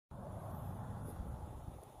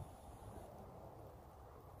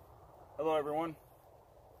Hello everyone,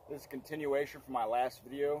 this is a continuation from my last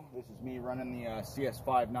video. This is me running the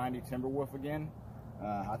CS-590 Timber Wolf again.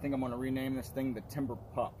 I think I'm going to rename this thing the Timber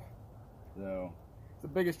Pup. So, it's the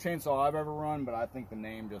biggest chainsaw I've ever run, but I think the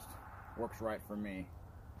name just works right for me.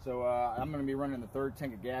 So I'm going to be running the third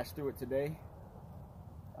tank of gas through it today.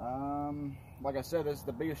 Like I said, this is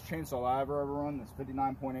the biggest chainsaw I've ever run, this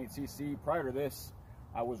 59.8 cc. Prior to this,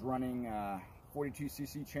 I was running 42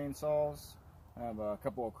 cc chainsaws. I have a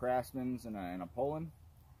couple of Craftsmans and a Poland,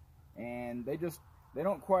 and they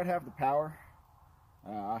don't quite have the power.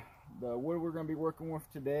 The wood we're going to be working with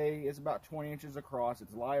today is about 20 inches across.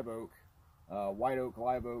 It's live oak, white oak,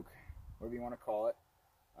 live oak, whatever you want to call it.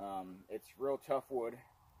 It's real tough wood.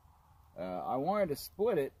 I wanted to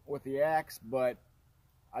split it with the axe, but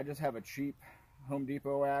I just have a cheap Home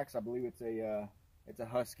Depot axe. I believe it's a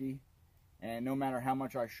Husky. And no matter how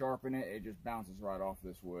much I sharpen it, it just bounces right off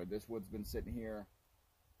this wood. This wood's been sitting here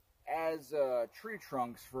as tree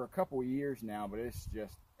trunks for a couple years now, but it's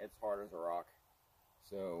hard as a rock.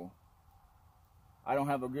 So I don't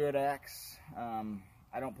have a good axe.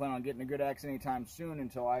 I don't plan on getting a good axe anytime soon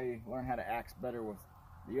until I learn how to axe better with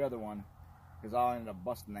the other one, because I'll end up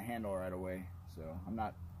busting the handle right away. So I'm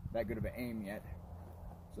not that good of an aim yet.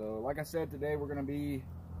 So like I said, today we're gonna be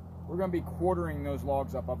quartering those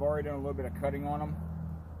logs up. I've already done a little bit of cutting on them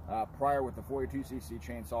prior with the 42 cc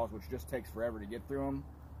chainsaws, which just takes forever to get through them.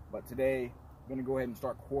 But today I'm going to go ahead and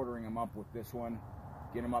start quartering them up with this one,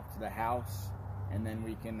 get them up to the house, and then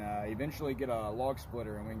we can eventually get a log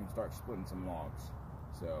splitter and we can start splitting some logs.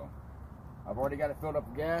 So I've already got it filled up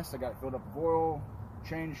with gas, I got it filled up with oil,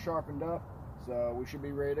 chain sharpened up, so we should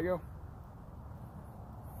be ready to go.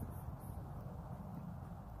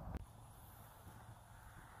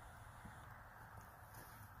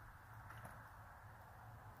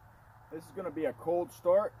 This is going to be a cold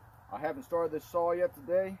start. I haven't started this saw yet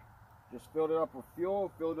today. Just filled it up with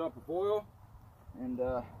fuel, filled it up with oil, and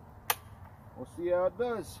we'll see how it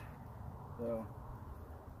does. So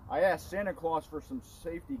I asked Santa Claus for some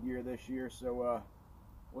safety gear this year, so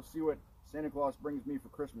we'll see what Santa Claus brings me for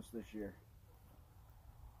Christmas this year.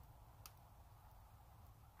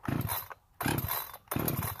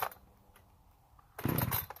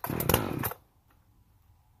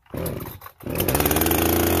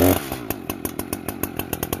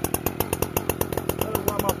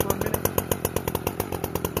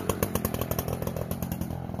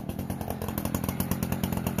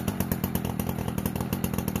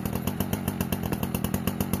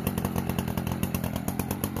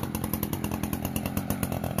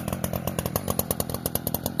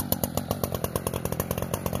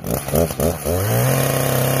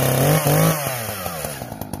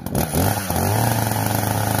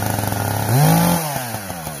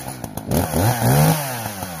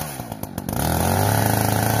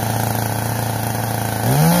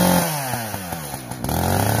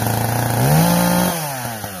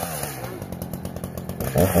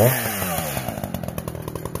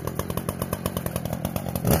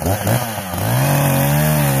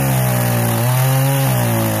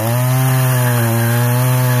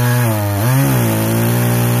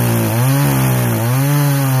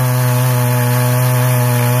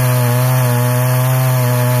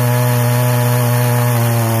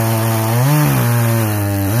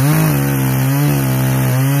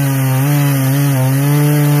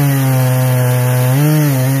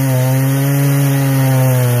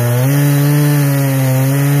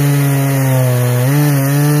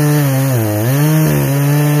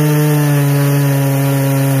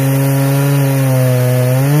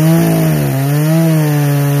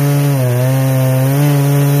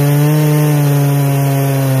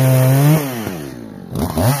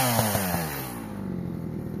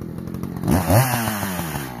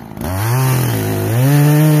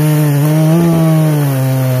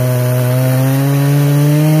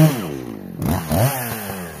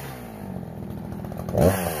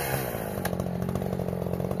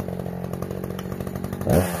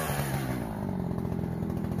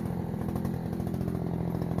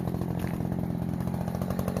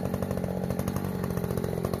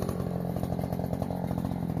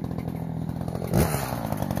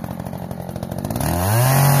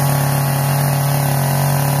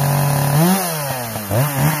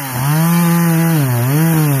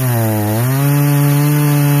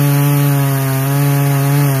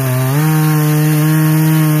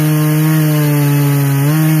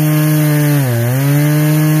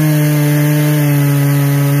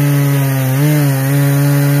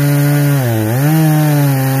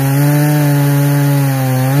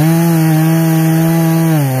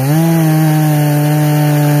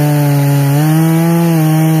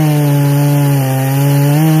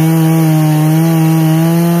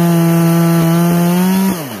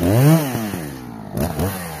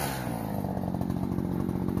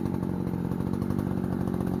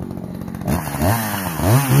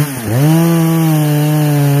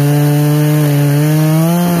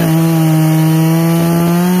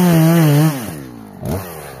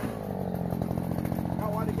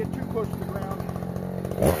 Don't want to get too close to the ground.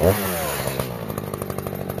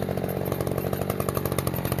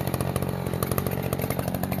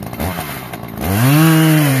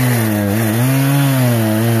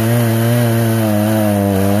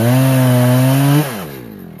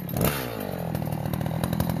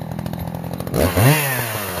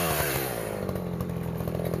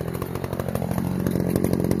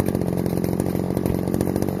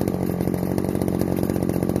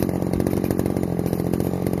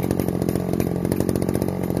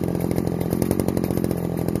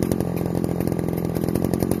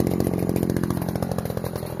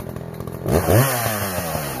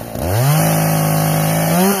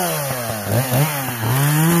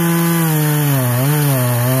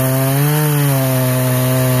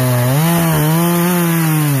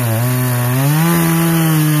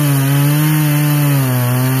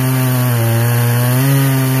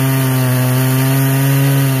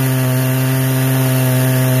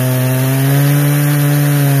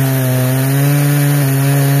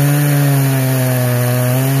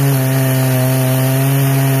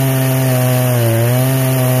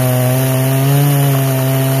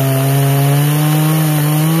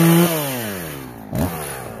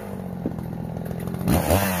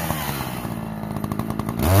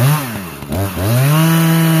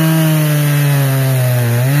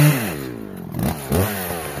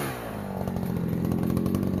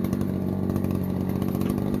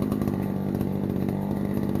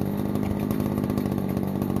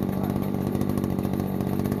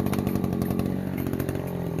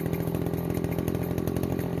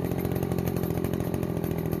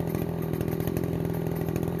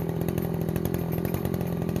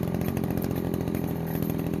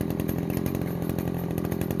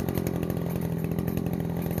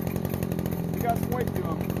 Got some weight to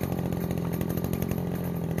them.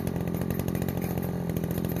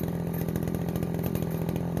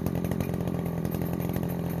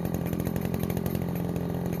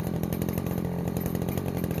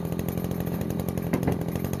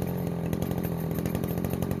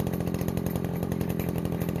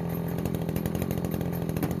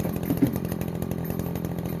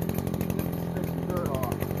 Scrape some dirt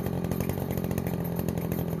off.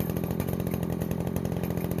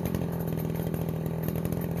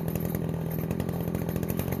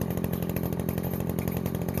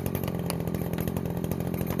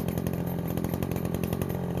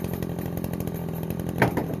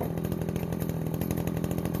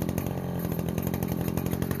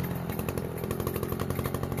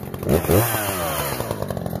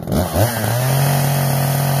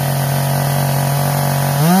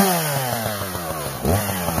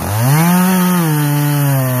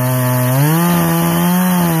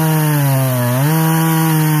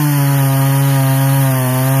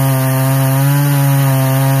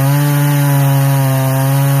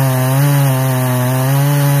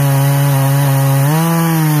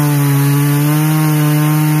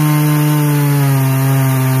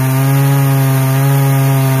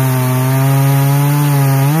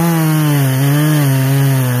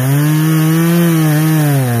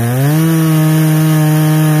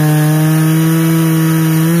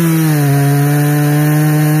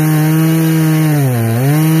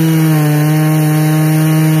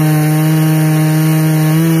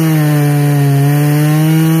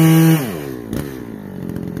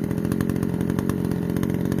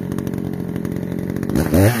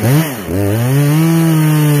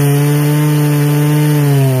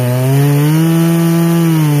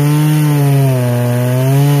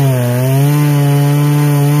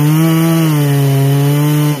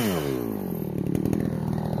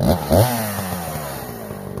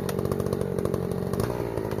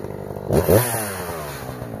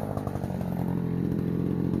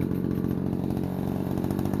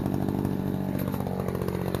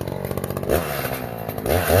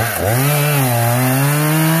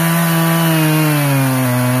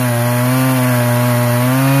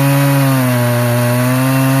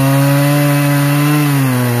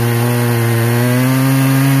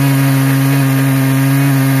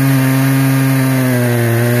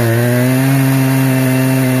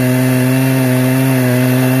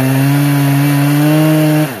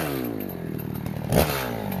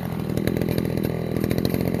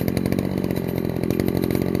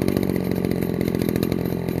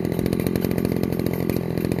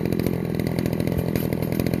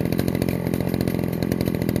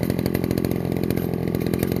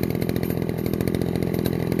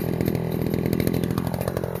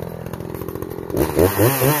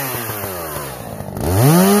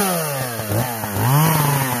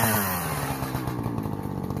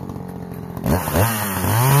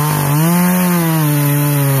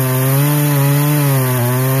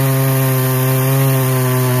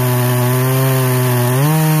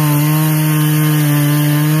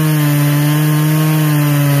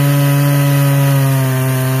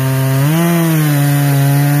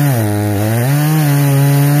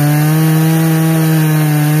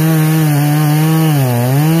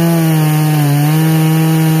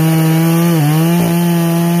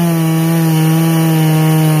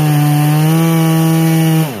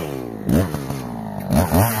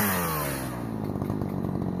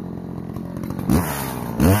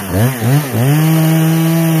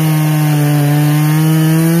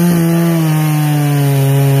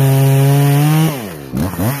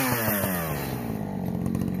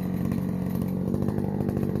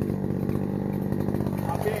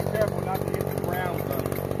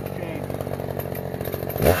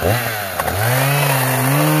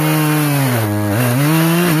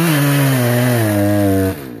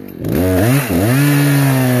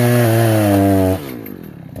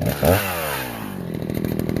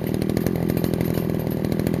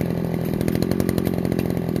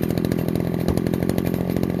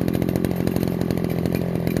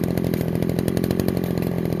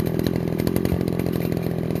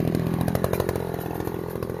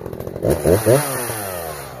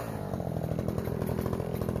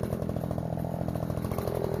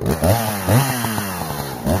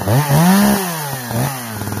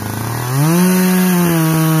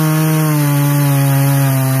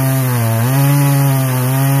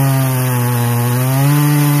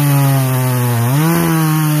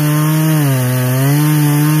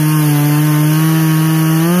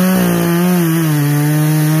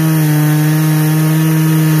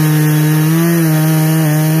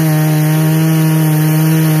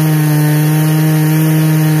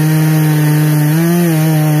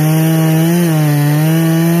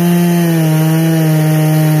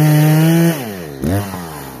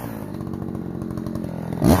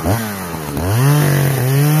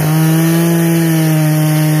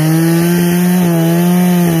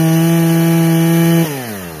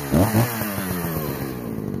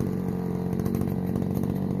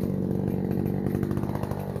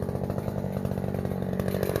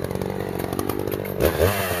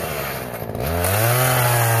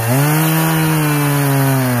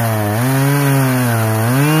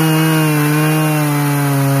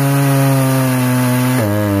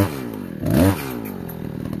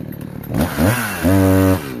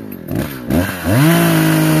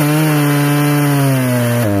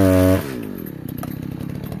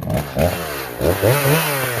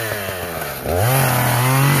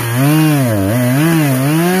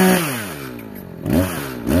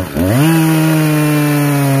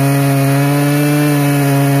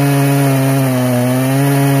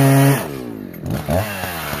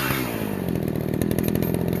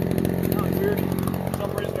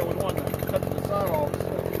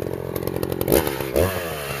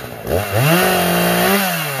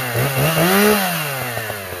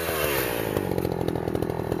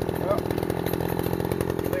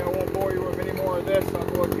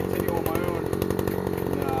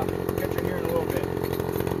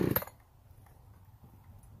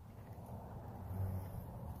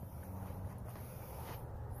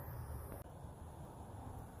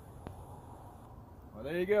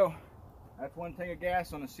 Well, there you go. That's one tank of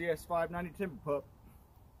gas on a CS-590 Timber Pup.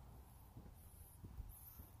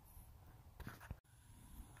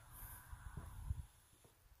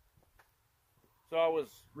 So I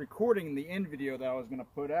was recording the end video that I was going to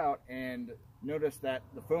put out and noticed that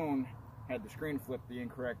the phone had the screen flipped the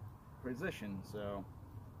incorrect position. So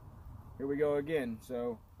here we go again.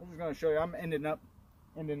 So I'm just going to show you. I'm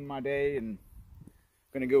ending my day and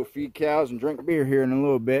going to go feed cows and drink beer here in a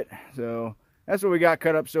little bit. So that's what we got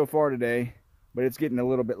cut up so far today, but it's getting a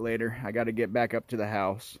little bit later. I got to get back up to the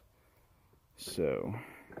house. So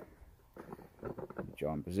get you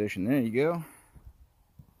in position. There you go.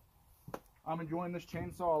 I'm enjoying this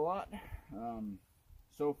chainsaw a lot.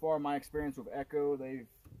 So far, my experience with Echo, they've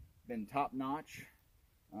been top notch.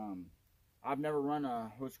 I've never run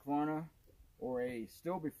a Husqvarna or a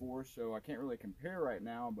Stihl before, so I can't really compare right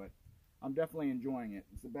now, but I'm definitely enjoying it.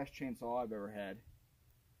 It's the best chainsaw I've ever had.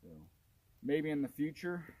 So maybe in the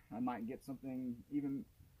future, I might get something even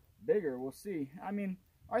bigger. We'll see. I mean,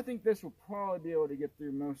 I think this will probably be able to get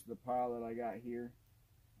through most of the pile that I got here.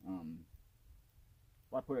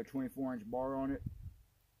 If I put a 24-inch bar on it,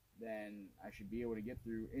 then I should be able to get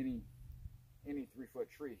through any 3-foot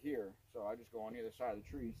tree here. So I just go on either side of the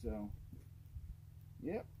tree. So,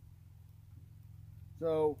 yep.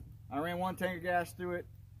 So I ran one tank of gas through it,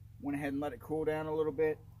 went ahead and let it cool down a little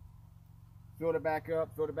bit, filled it back up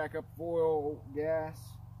full gas,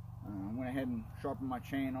 went ahead and sharpened my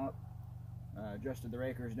chain up, adjusted the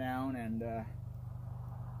rakers down, and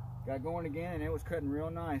got going again, and it was cutting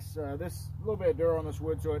real nice. This little bit of dirt on this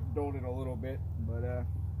wood, so it dulled it a little bit. But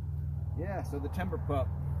yeah, so the Timber Pup.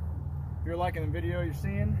 If you're liking the video you're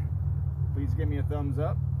seeing, please give me a thumbs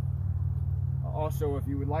up. Also, if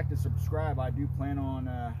you would like to subscribe, I do plan on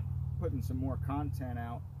putting some more content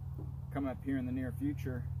out coming up here in the near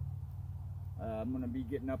future. I'm going to be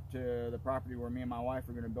getting up to the property where me and my wife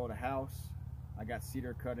are going to build a house. I got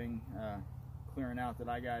cedar cutting, clearing out that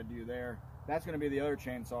I got to do there. That's going to be the other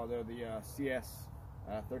chainsaw though, the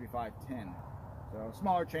CS-590. So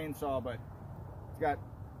smaller chainsaw, but it's got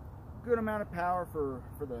a good amount of power for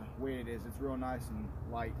the way it is. It's real nice and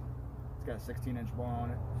light. It's got a 16-inch bar on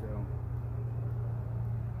it. So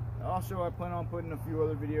Also, I plan on putting a few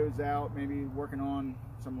other videos out, maybe working on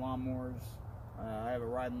some lawnmowers. I have a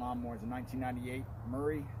riding lawnmower. It's a 1998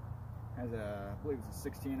 Murray. Has a, I believe it's a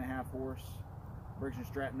 16.5 horse Briggs &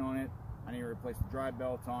 Stratton on it. I need to replace the drive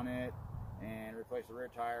belt on it and replace the rear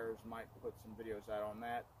tires. Might put some videos out on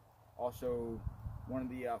that. Also, one of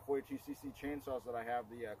the 42cc chainsaws that I have,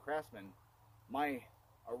 the Craftsman, my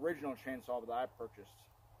original chainsaw that I purchased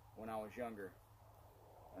when I was younger.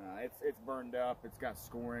 It's burned up. It's got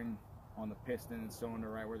scoring on the piston and cylinder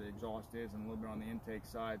right where the exhaust is, and a little bit on the intake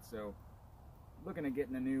side. So, looking at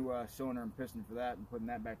getting a new cylinder and piston for that and putting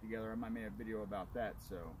that back together. I might make a video about that.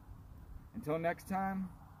 So, until next time,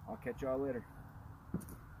 I'll catch y'all later.